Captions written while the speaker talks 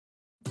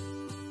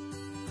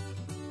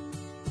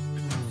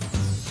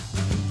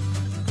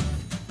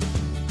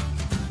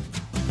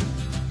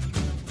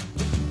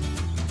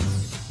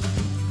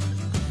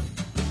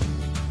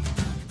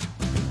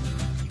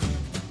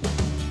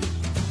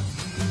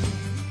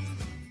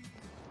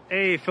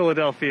Hey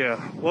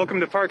Philadelphia, welcome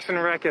to Parks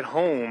and Rec at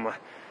Home.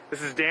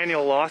 This is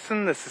Daniel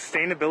Lawson, the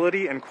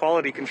Sustainability and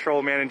Quality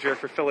Control Manager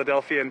for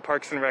Philadelphia and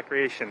Parks and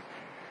Recreation.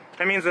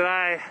 That means that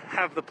I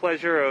have the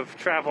pleasure of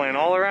traveling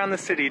all around the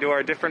city to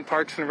our different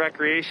parks and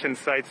recreation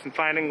sites and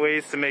finding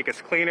ways to make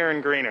us cleaner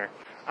and greener.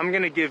 I'm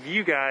going to give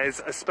you guys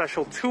a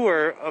special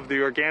tour of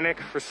the Organic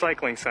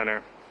Recycling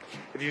Center.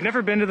 If you've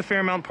never been to the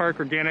Fairmount Park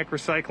Organic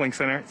Recycling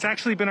Center, it's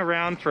actually been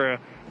around for a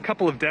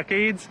couple of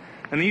decades,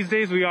 and these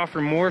days we offer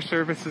more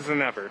services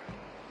than ever.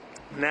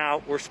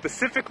 Now, we're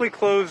specifically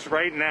closed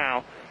right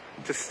now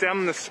to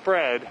stem the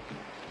spread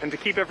and to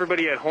keep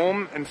everybody at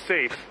home and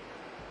safe.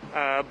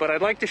 But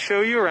I'd like to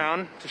show you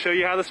around, to show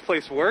you how this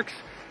place works,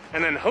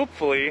 and then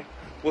hopefully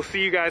we'll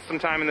see you guys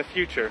sometime in the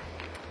future.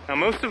 Now,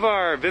 most of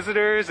our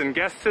visitors and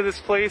guests to this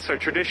place are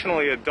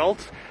traditionally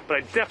adults, but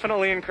I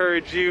definitely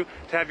encourage you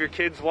to have your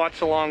kids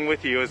watch along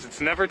with you, as it's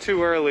never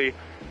too early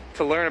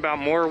to learn about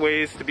more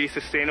ways to be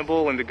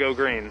sustainable and to go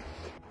green.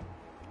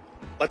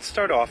 Let's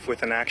start off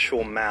with an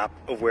actual map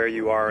of where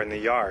you are in the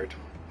yard.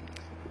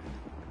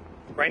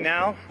 Right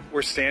now,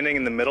 we're standing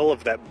in the middle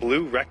of that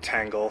blue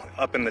rectangle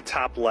up in the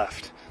top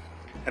left,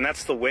 and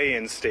that's the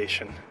weigh-in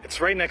station.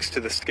 It's right next to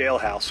the scale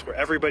house where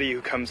everybody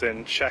who comes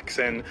in checks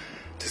in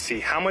to see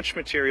how much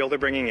material they're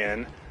bringing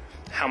in,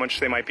 how much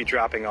they might be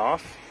dropping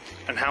off,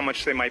 and how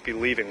much they might be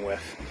leaving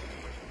with.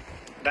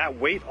 That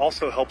weight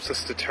also helps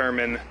us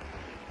determine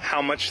how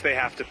much they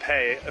have to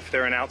pay if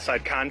they're an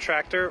outside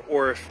contractor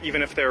or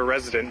even if they're a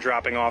resident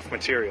dropping off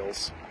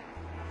materials.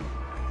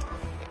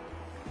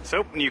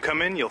 So when you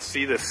come in, you'll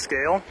see this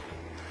scale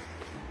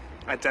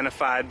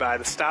identified by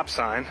the stop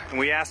sign, and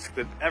we ask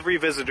that every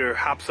visitor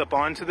hops up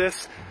onto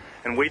this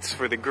and waits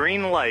for the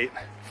green light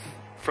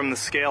from the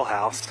scale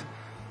house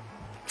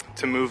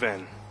to move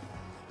in.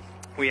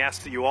 We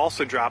ask that you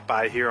also drop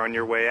by here on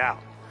your way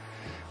out.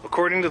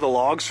 According to the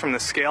logs from the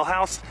scale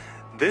house,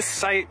 this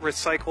site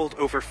recycled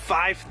over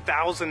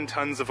 5,000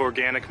 tons of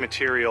organic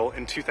material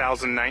in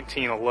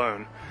 2019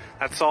 alone.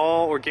 That's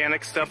all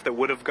organic stuff that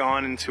would have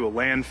gone into a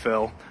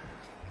landfill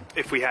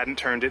if we hadn't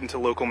turned it into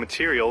local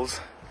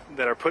materials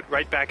that are put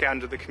right back out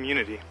into the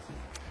community.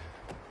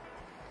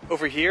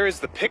 Over here is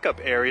the pickup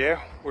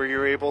area where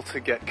you're able to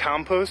get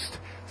compost,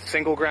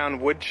 single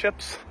ground wood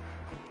chips,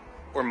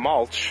 or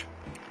mulch,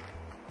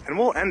 and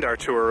we'll end our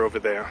tour over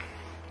there.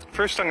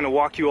 First, I'm going to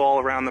walk you all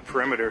around the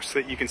perimeter so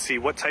that you can see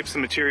what types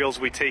of materials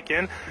we take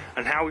in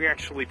and how we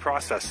actually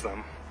process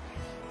them.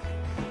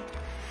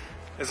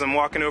 As I'm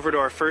walking over to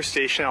our first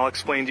station, I'll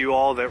explain to you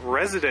all that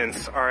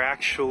residents are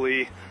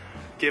actually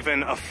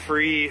given a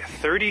free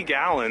 30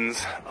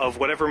 gallons of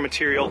whatever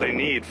material they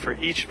need for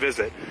each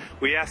visit.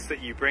 We ask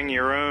that you bring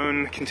your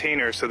own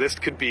container, so this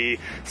could be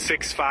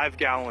 6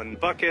 5-gallon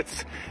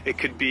buckets, it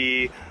could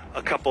be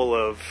a couple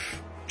of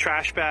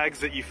trash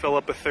bags that you fill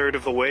up a third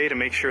of the way to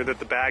make sure that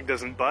the bag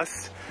doesn't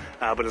bust.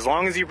 But as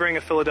long as you bring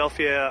a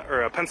Philadelphia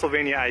or a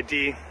Pennsylvania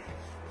ID,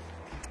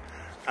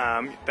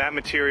 that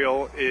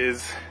material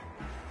is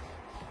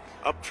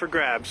up for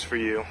grabs for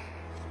you.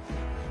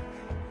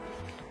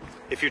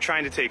 If you're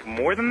trying to take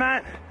more than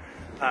that,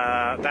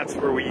 that's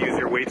where we use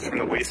your weights from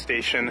the weigh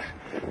station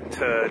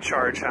to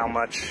charge how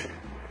much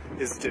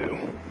is due.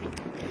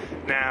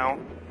 Now,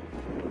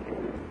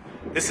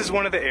 this is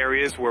one of the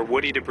areas where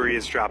woody debris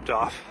is dropped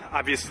off.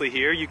 Obviously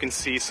here you can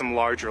see some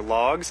larger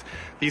logs.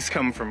 These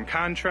come from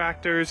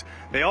contractors.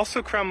 They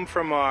also come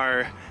from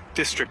our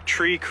district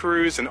tree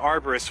crews and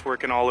arborists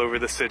working all over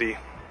the city.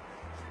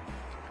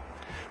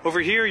 Over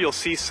here you'll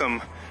see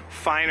some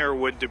finer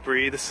wood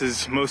debris. This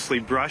is mostly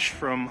brush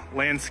from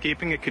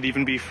landscaping. It could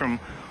even be from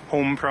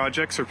home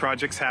projects or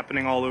projects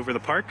happening all over the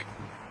park.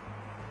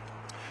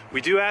 We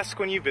do ask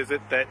when you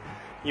visit that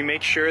you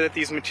make sure that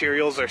these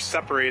materials are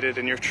separated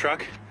in your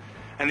truck,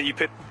 and that you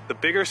put the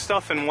bigger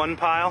stuff in one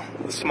pile,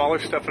 the smaller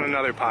stuff in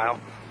another pile.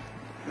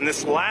 And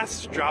this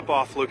last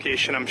drop-off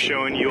location I'm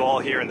showing you all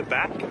here in the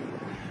back,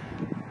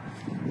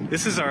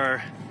 this is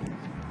our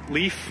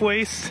leaf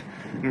waste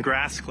and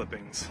grass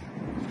clippings.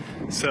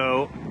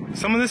 So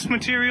some of this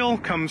material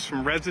comes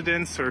from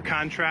residents or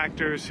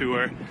contractors who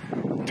are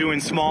doing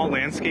small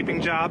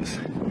landscaping jobs,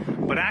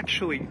 but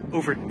actually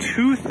over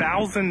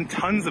 2,000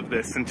 tons of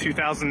this in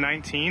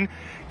 2019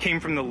 came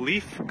from the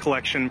leaf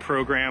collection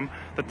program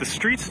that the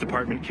streets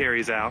department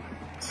carries out.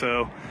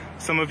 So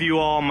some of you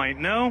all might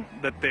know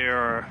that there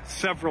are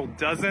several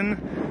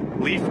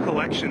dozen leaf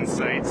collection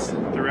sites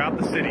throughout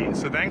the city.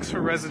 So thanks for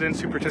residents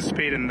who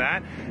participate in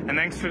that, and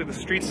thanks to the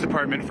streets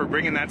department for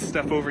bringing that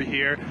stuff over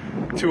here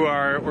to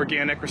our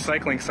organic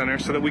recycling center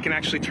so that we can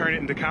actually turn it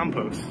into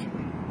compost.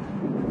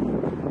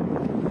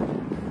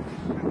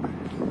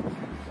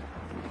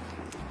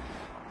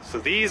 So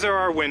these are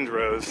our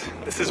windrows.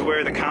 This is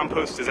where the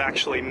compost is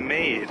actually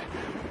made.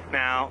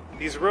 Now,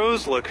 these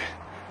rows look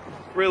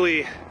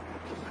really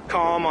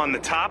calm on the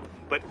top,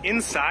 but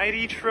inside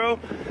each row,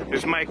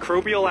 there's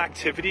microbial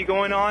activity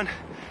going on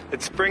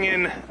that's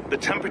bringing the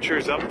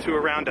temperatures up to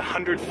around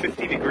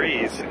 150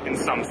 degrees in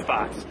some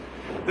spots.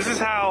 This is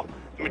how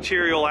the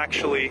material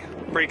actually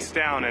breaks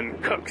down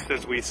and cooks,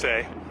 as we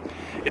say.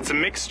 It's a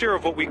mixture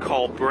of what we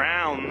call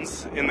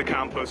browns in the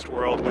compost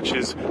world, which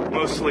is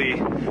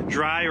mostly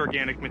dry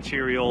organic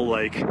material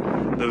like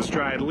those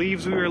dried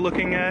leaves we were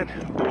looking at,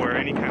 or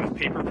any kind of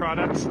paper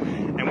products.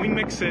 And we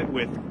mix it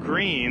with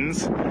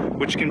greens,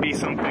 which can be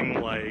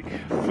something like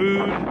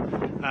food,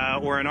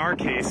 or in our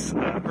case,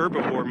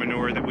 herbivore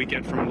manure that we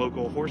get from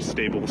local horse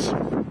stables.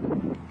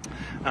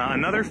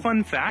 Another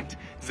fun fact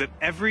is that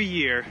every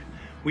year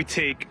we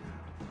take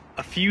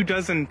a few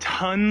dozen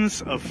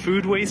tons of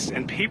food waste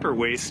and paper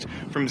waste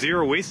from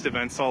zero waste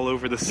events all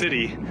over the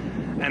city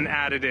and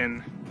add it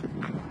in.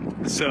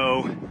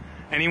 So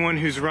anyone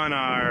who's run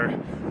our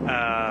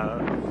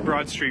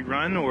Broad Street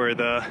Run or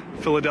the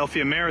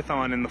Philadelphia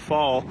Marathon in the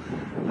fall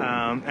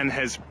and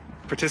has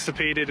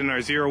participated in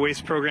our zero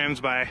waste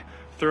programs by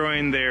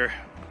throwing their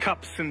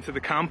cups into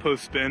the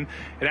compost bin,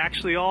 it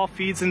actually all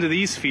feeds into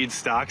these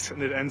feedstocks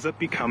and it ends up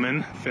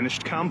becoming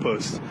finished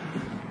compost.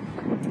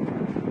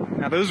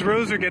 Now those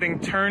rows are getting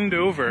turned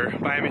over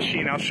by a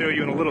machine I'll show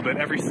you in a little bit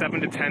every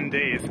 7 to 10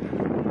 days.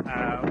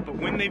 But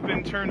when they've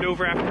been turned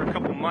over after a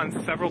couple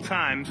months, several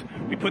times,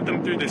 we put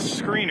them through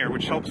this screener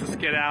which helps us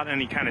get out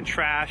any kind of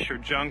trash or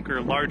junk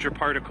or larger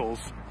particles.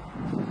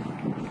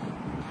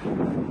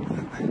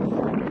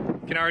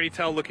 You can already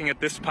tell looking at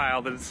this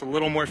pile that it's a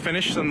little more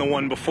finished than the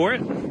one before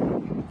it.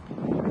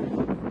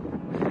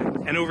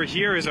 And over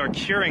here is our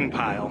curing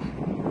pile.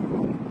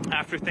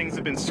 After things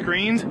have been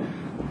screened,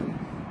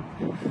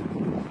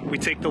 we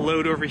take the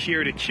load over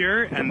here to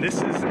cure, and this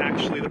is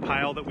actually the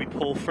pile that we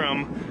pull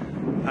from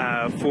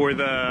for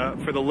the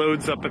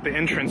loads up at the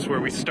entrance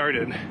where we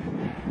started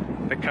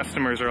that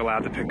customers are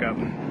allowed to pick up.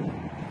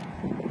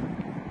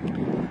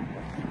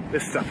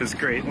 This stuff is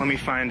great. Let me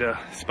find a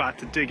spot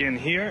to dig in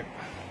here.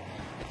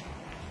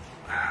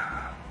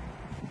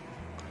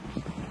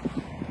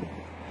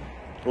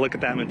 Look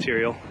at that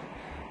material.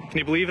 Can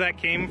you believe that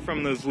came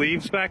from those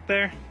leaves back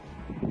there?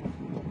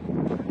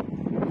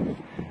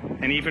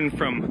 And even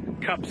from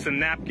cups and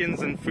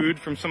napkins and food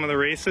from some of the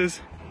races.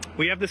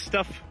 We have this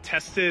stuff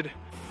tested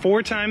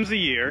 4 times a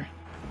year.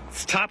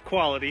 It's top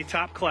quality,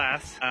 top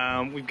class.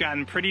 We've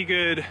gotten pretty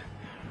good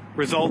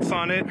results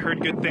on it,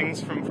 heard good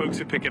things from folks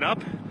who pick it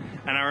up,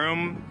 and our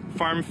own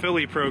Farm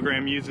Philly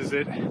program uses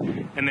it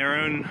in their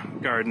own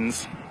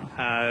gardens.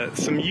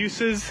 Some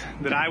uses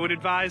that I would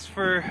advise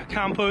for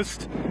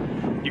compost: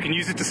 you can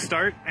use it to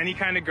start any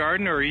kind of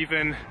garden or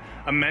even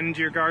amend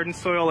your garden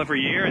soil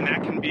every year, and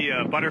that can be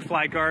a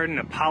butterfly garden,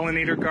 a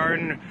pollinator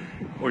garden,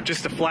 or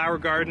just a flower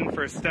garden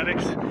for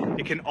aesthetics.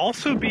 It can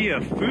also be a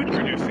food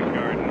producing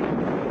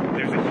garden.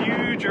 There's a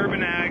huge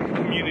urban ag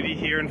community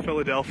here in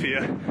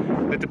Philadelphia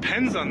that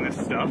depends on this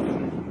stuff,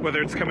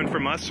 whether it's coming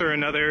from us or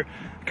another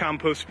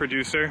compost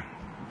producer,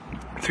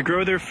 to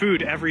grow their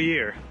food every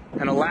year.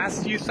 And a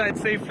last use I'd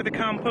say for the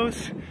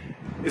compost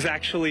is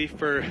actually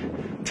for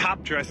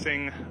top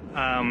dressing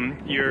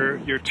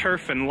your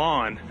turf and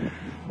lawn.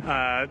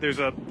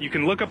 You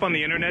can look up on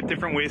the internet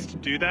different ways to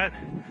do that,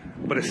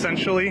 but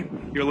essentially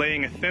you're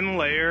laying a thin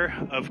layer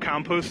of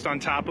compost on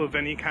top of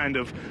any kind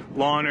of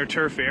lawn or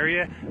turf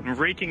area and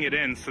raking it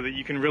in so that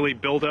you can really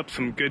build up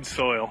some good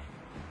soil.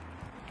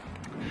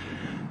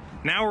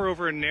 Now we're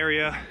over in an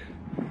area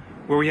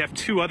where we have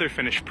 2 other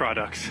finished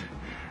products.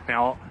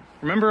 Now,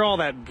 remember all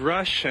that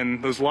brush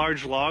and those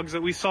large logs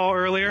that we saw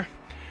earlier?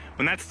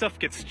 When that stuff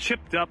gets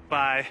chipped up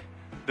by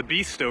the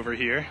beast over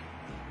here,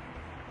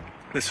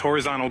 this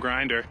horizontal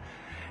grinder,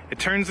 it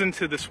turns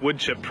into this wood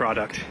chip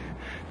product.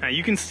 Now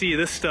you can see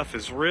this stuff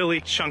is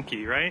really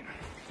chunky, right?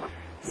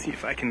 Let's see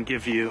if I can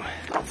give you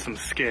some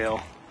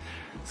scale.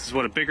 This is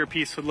what a bigger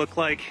piece would look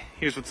like.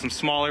 Here's what some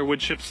smaller wood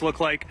chips look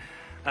like.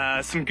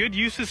 Some good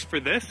uses for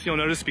this, you'll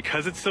notice,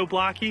 because it's so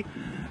blocky,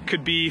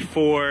 could be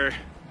for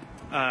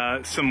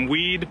some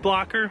weed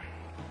blocker.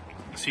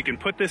 So you can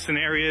put this in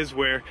areas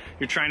where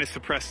you're trying to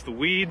suppress the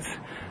weeds.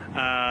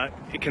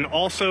 It can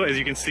also, as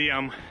you can see,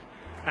 I'm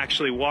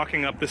actually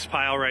walking up this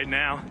pile right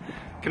now.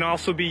 It can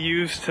also be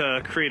used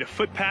to create a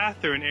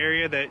footpath or an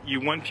area that you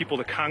want people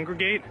to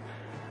congregate.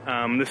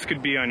 This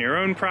could be on your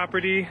own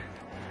property.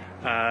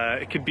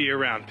 It could be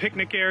around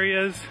picnic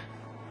areas.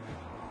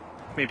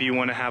 Maybe you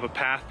want to have a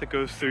path that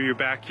goes through your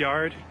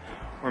backyard,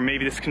 or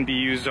maybe this can be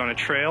used on a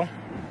trail.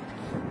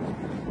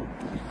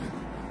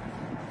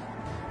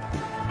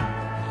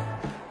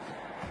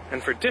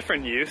 And for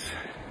different use,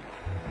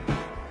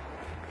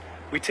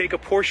 we take a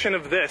portion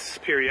of this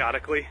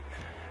periodically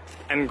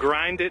and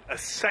grind it a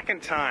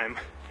second time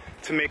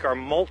to make our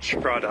mulch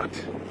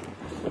product.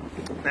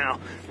 Now,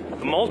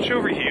 the mulch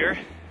over here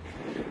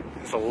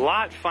is a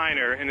lot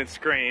finer in its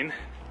grain,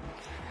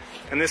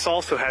 and this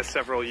also has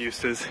several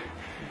uses.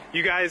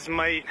 You guys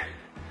might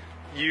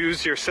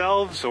use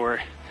yourselves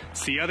or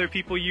see other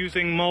people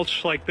using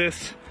mulch like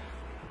this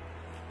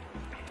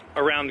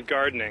around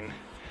gardening.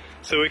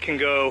 So it can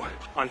go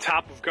on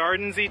top of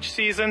gardens each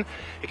season,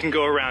 it can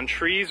go around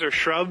trees or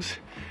shrubs,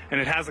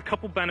 and it has a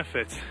couple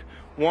benefits.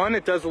 One,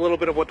 it does a little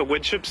bit of what the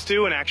wood chips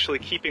do in actually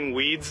keeping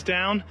weeds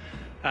down.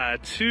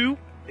 2,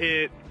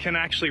 it can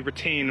actually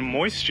retain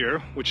moisture,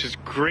 which is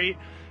great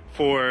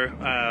for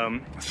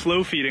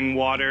slow feeding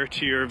water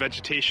to your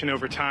vegetation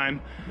over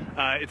time.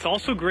 It's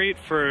also great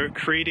for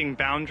creating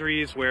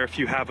boundaries where if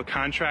you have a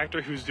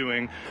contractor who's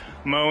doing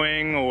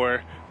mowing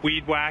or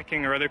weed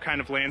whacking or other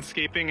kind of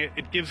landscaping,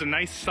 it gives a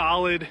nice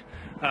solid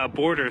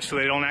border so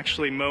they don't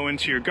actually mow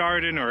into your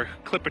garden or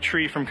clip a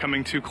tree from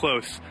coming too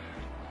close.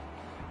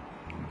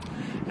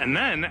 And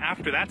then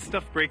after that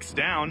stuff breaks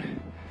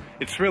down,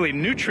 it's really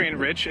nutrient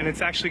rich, and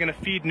it's actually going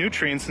to feed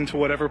nutrients into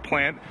whatever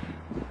plant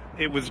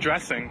it was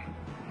dressing,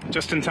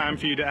 just in time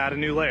for you to add a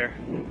new layer.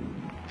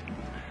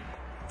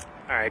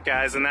 Alright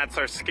guys, and that's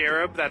our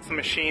Scarab. That's the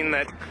machine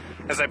that,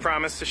 as I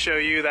promised to show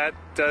you, that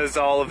does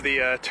all of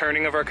the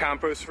turning of our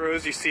compost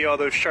rows. You see all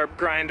those sharp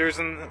grinders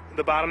in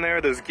the bottom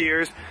there, those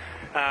gears.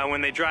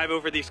 When they drive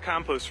over these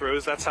compost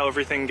rows, that's how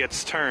everything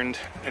gets turned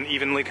and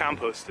evenly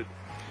composted.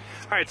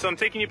 Alright, so I'm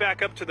taking you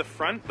back up to the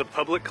front, the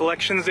public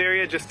collections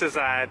area, just as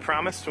I had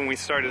promised when we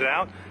started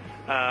out.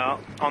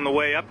 On the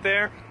way up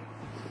there,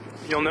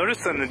 you'll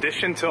notice that in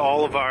addition to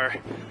all of our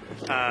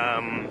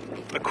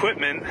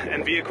equipment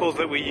and vehicles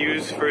that we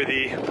use for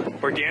the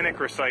organic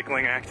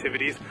recycling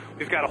activities,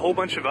 we've got a whole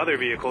bunch of other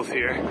vehicles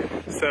here.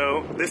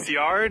 So this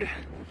yard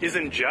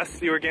isn't just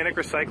the organic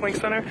recycling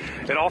center,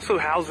 it also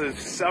houses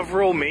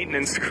several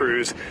maintenance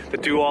crews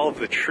that do all of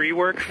the tree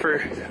work for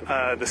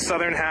the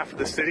southern half of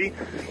the city,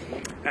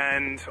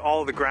 and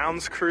all of the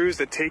grounds crews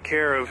that take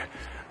care of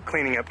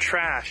cleaning up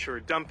trash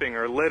or dumping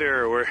or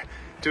litter or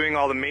doing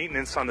all the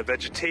maintenance on the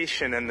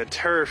vegetation and the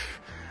turf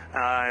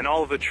and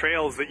all of the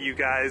trails that you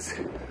guys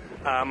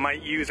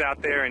might use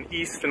out there in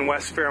East and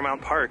West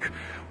Fairmount Park,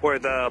 or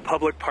the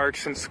public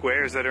parks and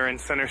squares that are in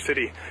Center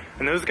City.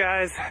 And those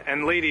guys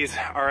and ladies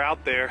are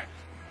out there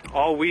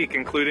all week,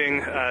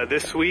 including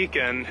this week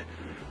and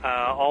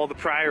all the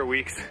prior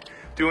weeks,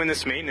 doing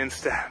this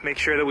maintenance to make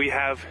sure that we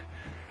have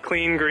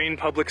clean, green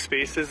public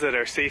spaces that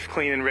are safe,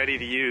 clean, and ready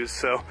to use.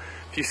 So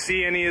if you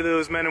see any of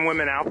those men and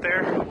women out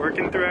there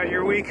working throughout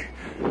your week,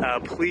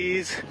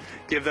 please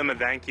give them a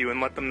thank you and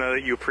let them know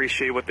that you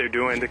appreciate what they're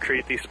doing to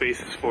create these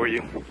spaces for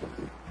you.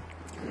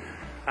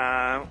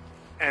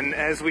 And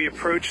as we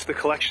approach the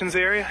collections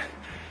area,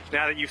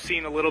 now that you've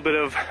seen a little bit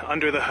of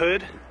under the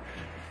hood,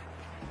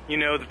 you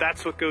know that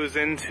that's what goes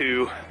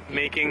into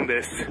making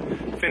this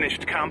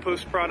finished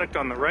compost product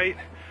on the right,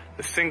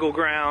 the single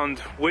ground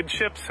wood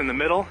chips in the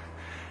middle,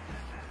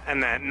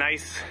 and that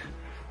nice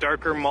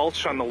darker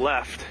mulch on the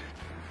left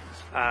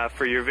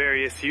for your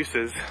various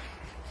uses.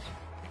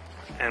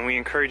 And we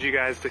encourage you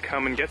guys to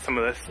come and get some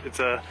of this.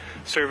 It's a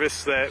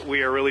service that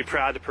we are really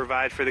proud to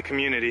provide for the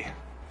community.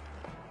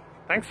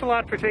 Thanks a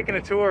lot for taking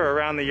a tour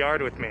around the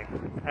yard with me.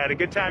 I had a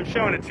good time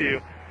showing it to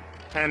you.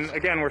 And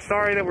again, we're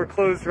sorry that we're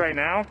closed right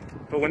now,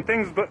 but when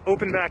things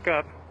open back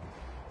up,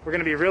 we're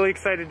going to be really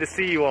excited to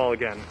see you all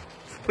again.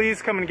 So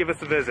please come and give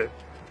us a visit.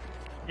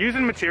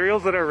 Using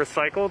materials that are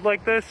recycled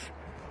like this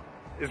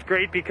is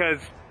great because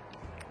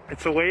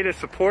it's a way to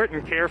support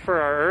and care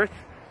for our earth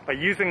by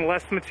using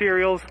less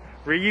materials,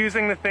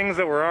 reusing the things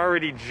that we're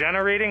already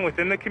generating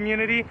within the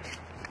community,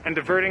 and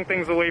diverting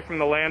things away from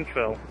the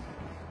landfill.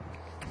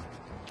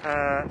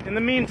 In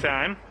the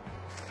meantime,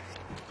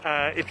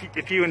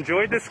 if you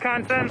enjoyed this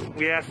content,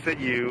 we ask that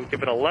you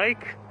give it a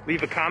like,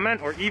 leave a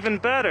comment, or even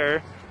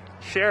better,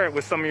 share it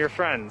with some of your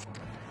friends.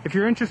 If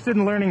you're interested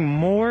in learning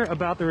more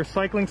about the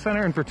Recycling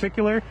Center in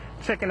particular,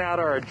 checking out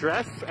our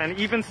address, and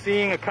even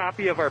seeing a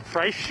copy of our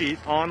price sheet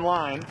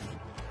online,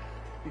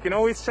 you can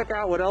always check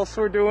out what else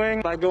we're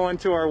doing by going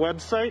to our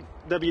website,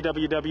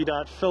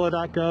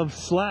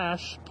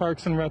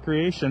 www.phila.gov/Parks and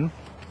Recreation.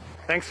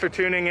 Thanks for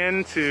tuning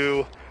in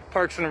to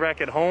Parks and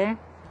Rec at Home.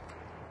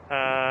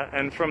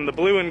 And from the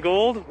blue and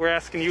gold, we're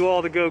asking you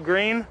all to go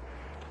green.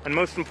 And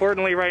most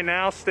importantly right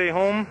now, stay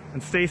home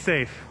and stay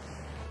safe.